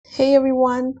Hey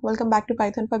everyone, welcome back to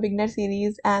Python for Beginner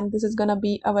series, and this is gonna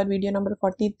be our video number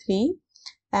 43.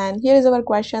 And here is our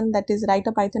question, that is, write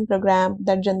a Python program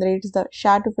that generates the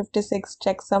SHA256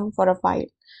 checksum for a file.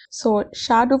 So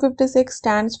SHA256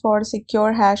 stands for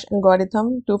Secure Hash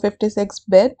Algorithm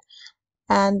 256-bit,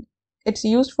 and it's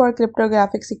used for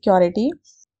cryptographic security.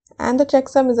 And the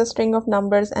checksum is a string of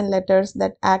numbers and letters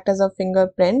that act as a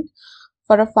fingerprint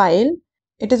for a file.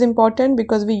 It is important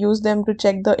because we use them to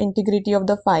check the integrity of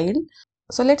the file.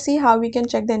 So let's see how we can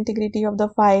check the integrity of the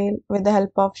file with the help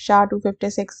of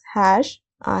SHA256 hash.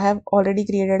 I have already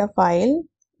created a file.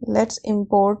 Let's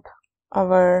import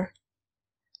our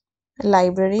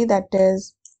library, that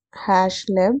is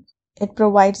hashlib. It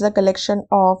provides a collection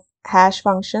of hash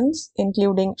functions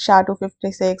including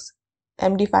SHA256,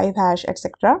 MD5 hash,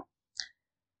 etc.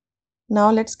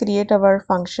 Now let's create our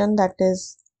function, that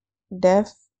is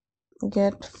def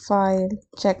get file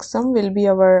checksum will be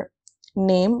our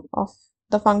name of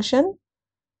the function,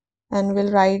 and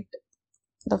we'll write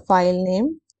the file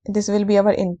name. This will be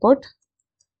our input.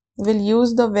 We'll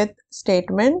use the with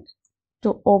statement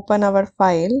to open our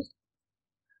file,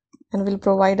 and we'll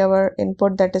provide our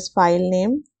input, that is file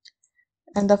name,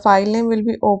 and the file name will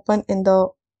be open in the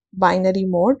binary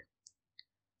mode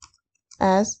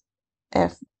as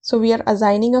f. So we are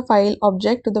assigning a file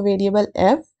object to the variable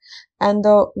f, and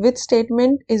the with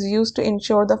statement is used to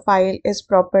ensure the file is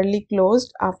properly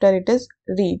closed after it is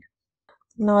read.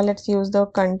 Now let's use the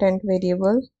content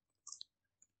variable,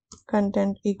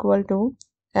 content equal to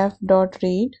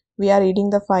f.read. We are reading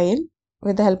the file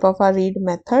with the help of our read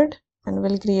method, and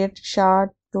we'll create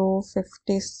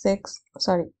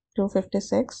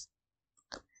SHA256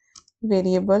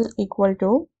 variable equal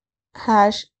to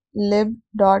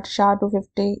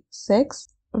hashlib.SHA256.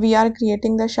 We are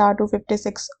creating the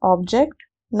SHA256 object.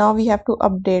 Now we have to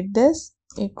update this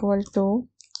equal to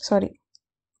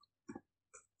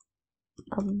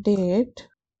update,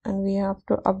 and we have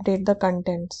to update the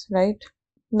contents, right?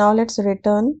 Now let's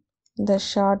return the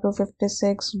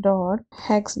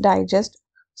SHA256.hex digest.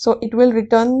 So it will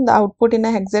return the output in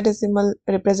a hexadecimal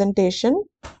representation.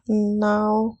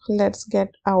 Now let's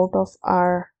get out of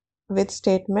our with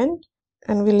statement,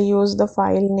 and we'll use the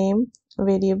file name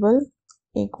variable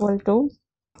equal to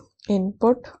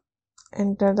input,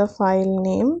 enter the file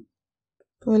name.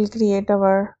 We'll create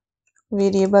our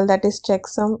variable, that is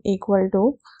checksum equal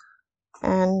to,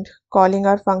 and calling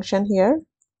our function here,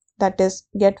 that is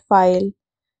get file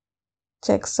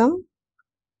checksum,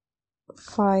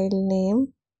 file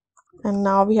name, and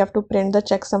now we have to print the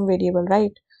checksum variable,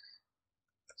 right?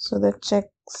 So the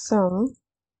checksum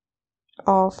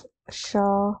of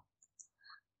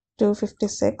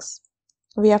SHA256,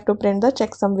 we have to print the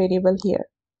checksum variable here.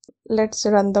 Let's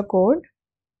run the code,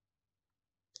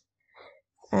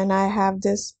 and I have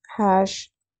this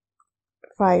hash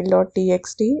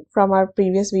file.txt from our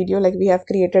previous video, like we have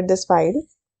created this file.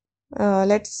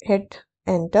 Let's hit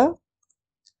enter,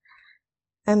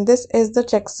 and this is the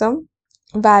checksum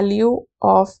value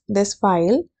of this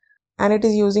file, and it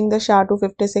is using the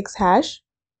SHA256 hash.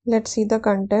 Let's see the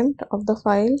content of the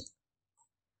file.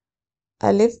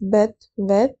 Alif bet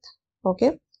with.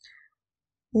 Okay,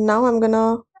 now I'm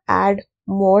gonna add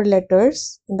more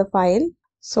letters in the file.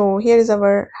 So here is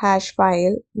our hash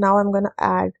file. Now I'm gonna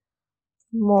add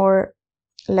more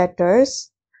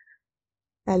letters,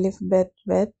 alif bet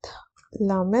with,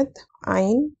 lamet,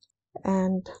 ain,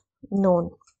 and nun.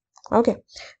 Okay,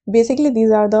 basically these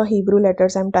are the Hebrew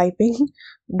letters I'm typing.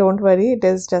 Don't worry, it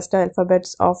is just the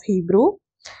alphabets of Hebrew.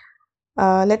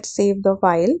 Let's save the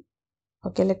file.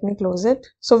 Okay, let me close it.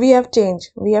 So we have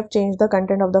changed the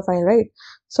content of the file, right?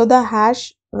 So the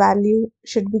hash value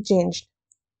should be changed,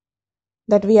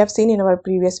 that we have seen in our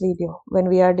previous video when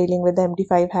we are dealing with the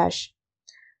MD5 hash.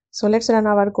 So let's run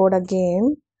our code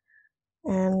again,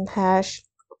 and hash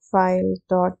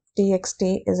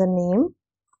file.txt is a name,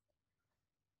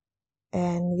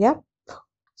 and yep.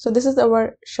 So this is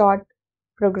our short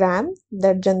program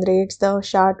that generates the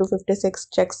SHA256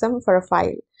 checksum for a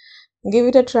file. Give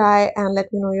it a try and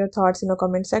let me know your thoughts in the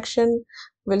comment section.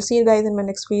 We'll see you guys in my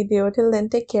next video. Till then,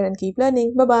 take care and keep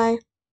learning. Bye bye.